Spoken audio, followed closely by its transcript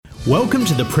Welcome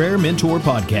to the Prayer Mentor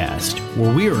Podcast,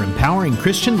 where we are empowering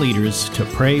Christian leaders to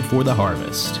pray for the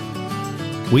harvest.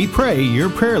 We pray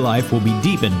your prayer life will be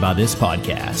deepened by this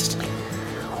podcast.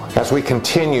 As we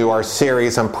continue our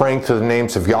series on praying through the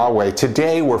names of Yahweh,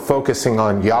 today we're focusing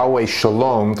on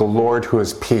Yahweh-shalom, the Lord who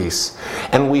is peace.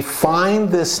 And we find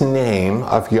this name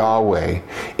of Yahweh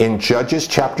in Judges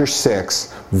chapter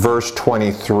 6, verse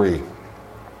 23.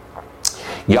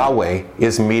 Yahweh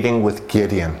is meeting with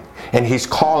Gideon, and he's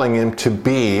calling him to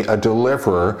be a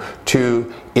deliverer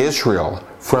to Israel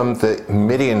from the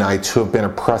Midianites who have been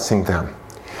oppressing them.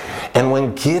 And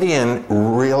when Gideon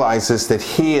realizes that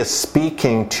he is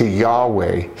speaking to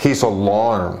Yahweh, he's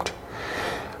alarmed.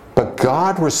 But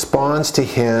God responds to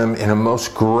him in a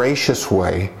most gracious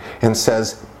way and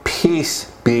says, "Peace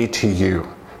be to you.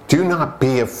 Do not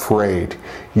be afraid.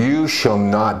 You shall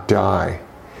not die."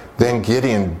 Then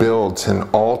Gideon builds an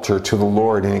altar to the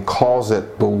Lord, and he calls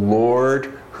it the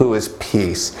Lord who is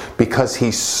peace, because he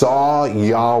saw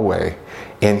Yahweh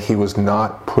and he was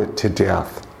not put to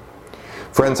death.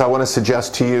 Friends, I want to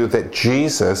suggest to you that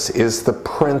Jesus is the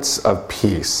Prince of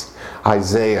Peace.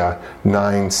 Isaiah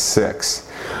 9:6.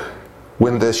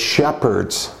 When the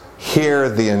shepherds hear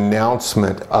the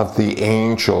announcement of the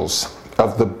angels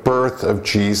of the birth of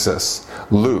Jesus,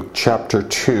 Luke chapter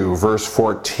 2, verse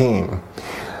 14,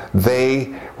 they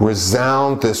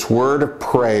resound this word of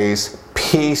praise,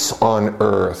 peace on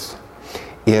earth,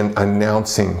 in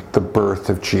announcing the birth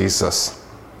of Jesus.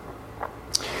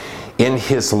 In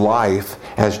his life,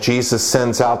 as Jesus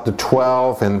sends out the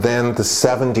 12 and then the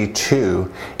 72,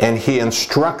 and he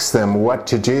instructs them what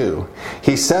to do,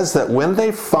 he says that when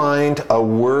they find a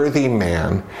worthy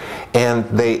man and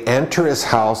they enter his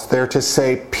house, they're to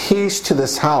say, "Peace to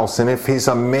this house." And if he's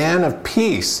a man of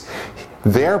peace,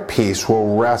 their peace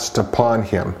will rest upon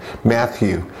him.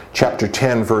 Matthew chapter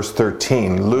 10, verse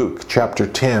 13. Luke chapter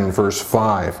 10, verse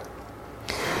 5.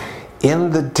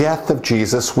 In the death of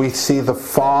Jesus, we see the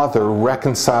Father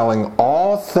reconciling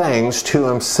all things to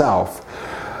himself,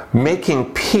 making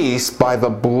peace by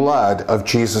the blood of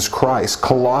Jesus Christ.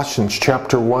 Colossians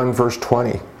chapter 1, verse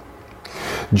 20.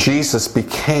 Jesus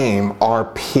became our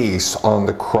peace on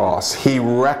the cross. He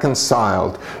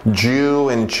reconciled Jew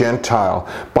and Gentile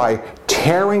by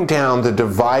tearing down the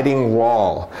dividing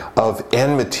wall of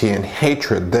enmity and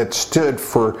hatred that stood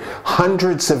for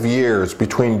hundreds of years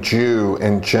between Jew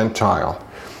and Gentile.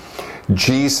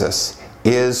 Jesus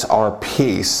is our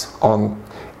peace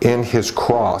in his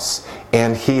cross,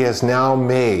 and he has now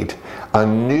made a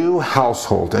new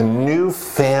household, a new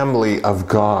family of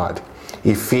God.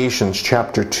 Ephesians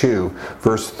chapter 2,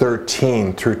 verse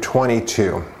 13 through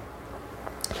 22.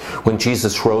 When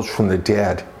Jesus rose from the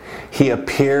dead, he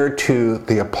appeared to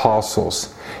the apostles,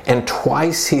 and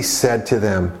twice he said to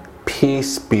them,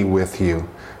 "Peace be with you."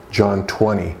 John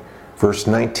 20, verse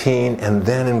 19, and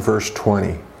then in verse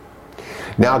 20.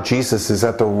 Now Jesus is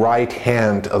at the right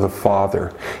hand of the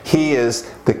Father. He is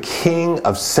the King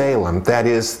of Salem, that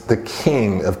is, the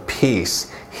King of peace.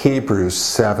 Hebrews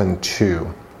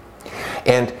 7:2.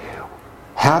 And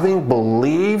having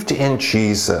believed in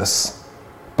Jesus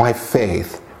by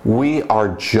faith, we are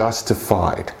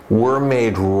justified. We're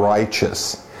made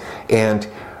righteous. And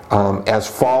as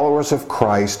followers of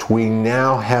Christ, we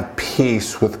now have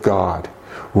peace with God.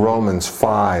 Romans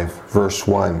 5, verse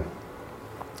 1.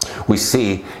 We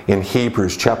see in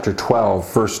Hebrews chapter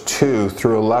 12, verse 2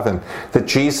 through 11, that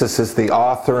Jesus is the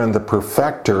author and the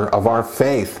perfecter of our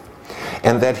faith,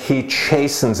 and that he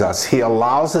chastens us. He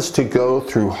allows us to go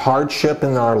through hardship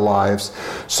in our lives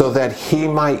so that he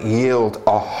might yield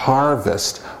a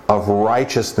harvest of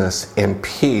righteousness and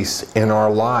peace in our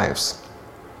lives.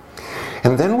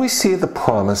 And then we see the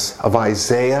promise of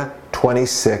Isaiah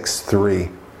 26:3,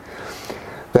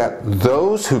 that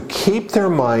those who keep their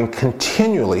mind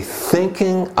continually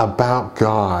thinking about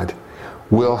God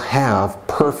will have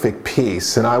perfect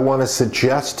peace. And I want to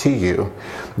suggest to you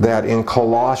that in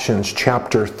Colossians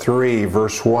chapter 3,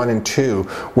 verse 1 and 2,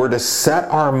 we're to set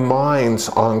our minds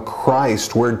on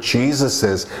Christ, where Jesus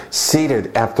is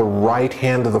seated at the right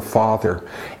hand of the Father.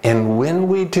 And when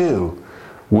we do,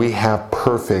 we have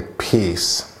perfect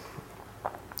peace.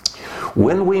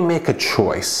 When we make a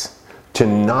choice to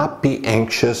not be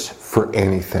anxious for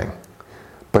anything,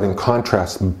 but in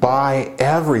contrast, by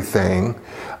everything,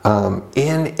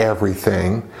 in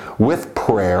everything, with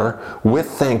prayer, with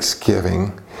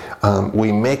thanksgiving,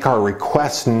 we make our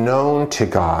requests known to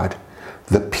God.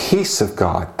 The peace of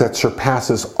God that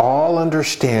surpasses all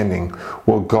understanding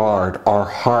will guard our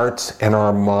hearts and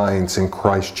our minds in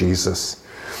Christ Jesus.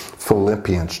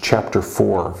 Philippians chapter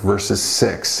 4, verses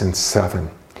 6 and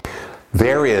 7.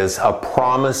 There is a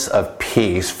promise of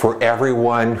peace for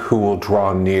everyone who will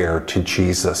draw near to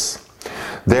Jesus.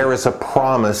 There is a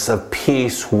promise of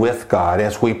peace with God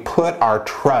as we put our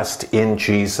trust in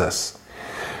Jesus.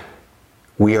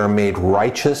 We are made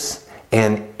righteous,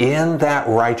 and in that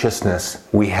righteousness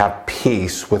we have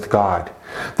peace with God.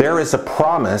 There is a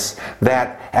promise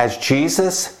that as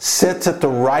Jesus sits at the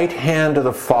right hand of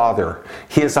the Father,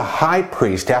 he is a high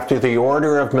priest after the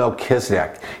order of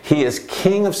Melchizedek. He is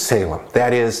King of Salem.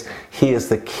 That is, he is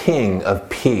the King of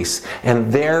peace.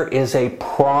 And there is a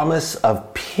promise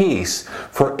of peace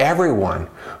for everyone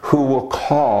who will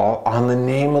call on the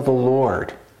name of the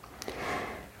Lord.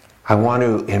 I want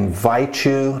to invite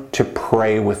you to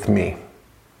pray with me,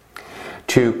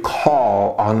 to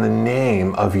call on the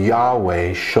name of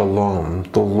Yahweh-shalom,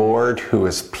 the Lord who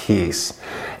is peace,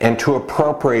 and to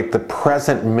appropriate the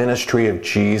present ministry of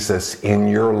Jesus in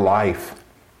your life,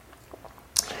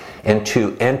 and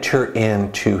to enter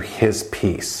into his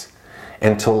peace,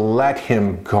 and to let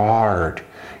him guard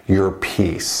your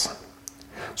peace.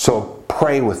 So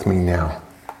pray with me now.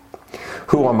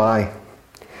 Who am I?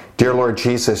 Dear Lord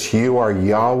Jesus, you are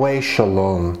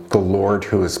Yahweh-shalom, the Lord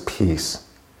who is peace.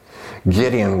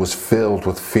 Gideon was filled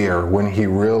with fear when he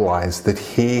realized that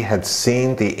he had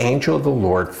seen the angel of the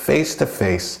Lord face to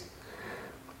face.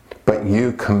 But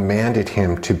you commanded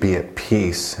him to be at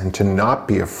peace and to not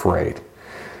be afraid.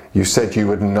 You said you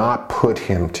would not put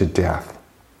him to death.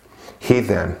 He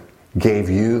then gave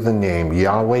you the name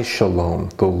Yahweh-shalom,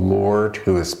 the Lord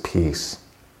who is peace.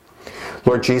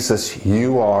 Lord Jesus,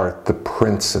 you are the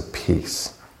Prince of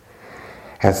Peace.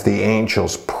 As the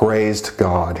angels praised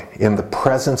God, in the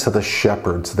presence of the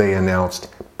shepherds, they announced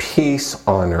peace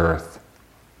on earth.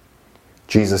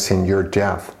 Jesus, in your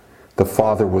death, the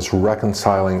Father was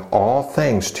reconciling all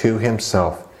things to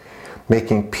himself,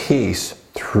 making peace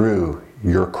through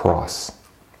your cross.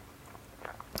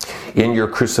 In your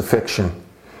crucifixion,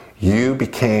 you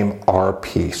became our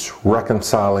peace,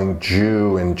 reconciling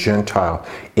Jew and Gentile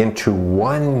into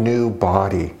one new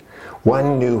body,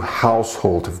 one new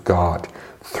household of God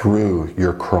through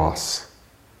your cross.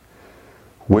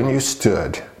 When you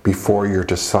stood before your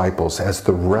disciples as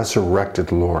the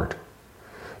resurrected Lord,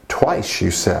 twice you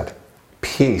said,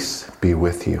 "Peace be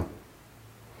with you."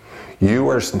 You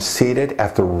are seated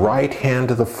at the right hand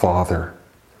of the Father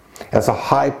as a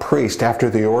high priest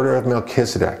after the order of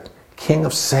Melchizedek, King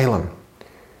of Salem,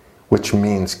 which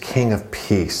means King of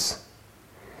Peace.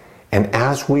 And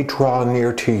as we draw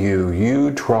near to you, you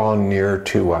draw near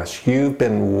to us. You've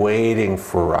been waiting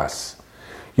for us.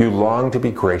 You long to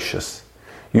be gracious.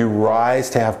 You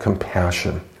rise to have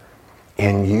compassion.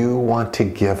 And you want to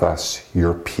give us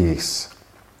your peace.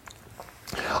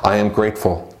 I am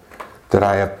grateful that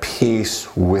I have peace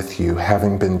with you,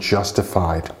 having been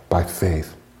justified by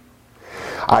faith.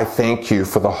 I thank you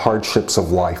for the hardships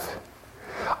of life.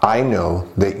 I know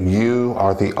that you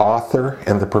are the author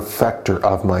and the perfecter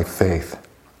of my faith.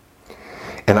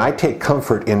 And I take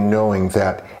comfort in knowing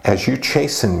that as you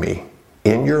chasten me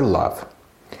in your love,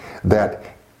 that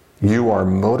you are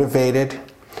motivated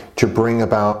to bring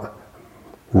about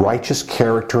righteous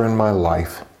character in my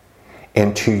life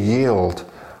and to yield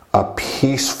a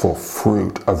peaceful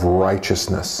fruit of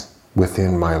righteousness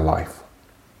within my life.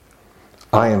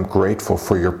 I am grateful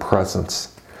for your presence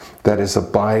that is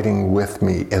abiding with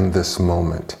me in this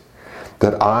moment,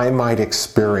 that I might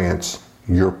experience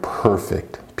your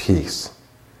perfect peace.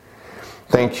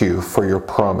 Thank you for your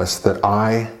promise that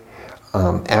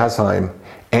as I'm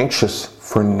anxious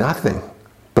for nothing,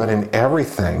 but in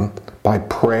everything, by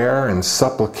prayer and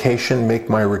supplication, make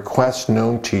my requests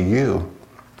known to you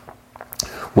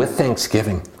with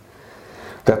thanksgiving,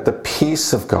 that the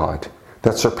peace of God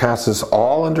that surpasses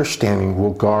all understanding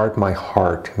will guard my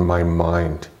heart and my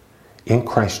mind in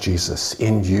Christ Jesus,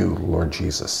 in you, Lord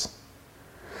Jesus.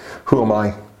 Who am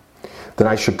I that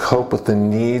I should cope with the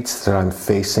needs that I'm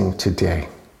facing today?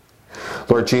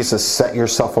 Lord Jesus, set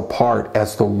yourself apart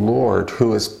as the Lord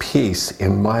who is peace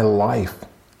in my life.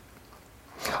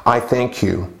 I thank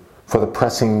you for the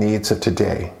pressing needs of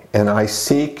today, and I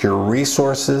seek your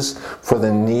resources for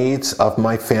the needs of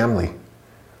my family,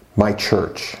 my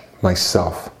church,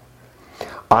 myself.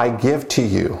 I give to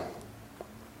you,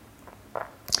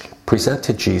 present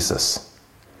to Jesus,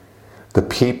 the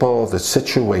people, the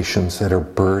situations that are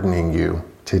burdening you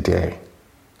today.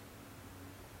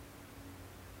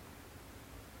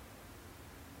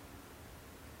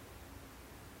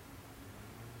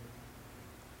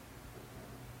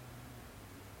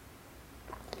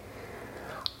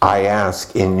 I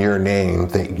ask in your name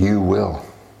that you will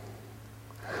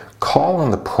call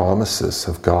on the promises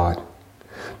of God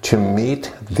to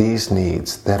meet these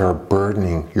needs that are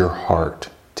burdening your heart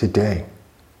today.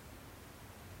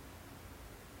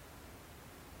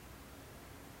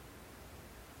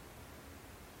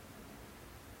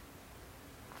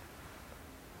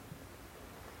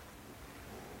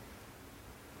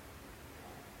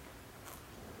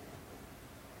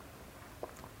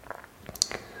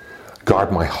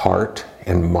 Guard my heart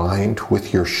and mind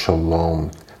with your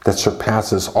shalom that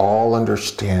surpasses all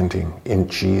understanding in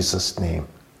Jesus' name.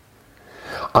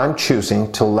 I'm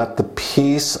choosing to let the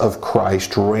peace of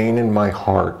Christ reign in my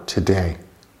heart today.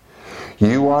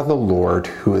 You are the Lord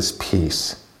who is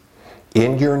peace.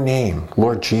 In your name,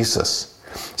 Lord Jesus,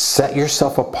 set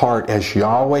yourself apart as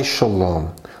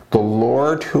Yahweh-shalom, the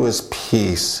Lord who is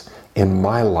peace in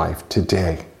my life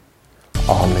today.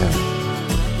 Amen.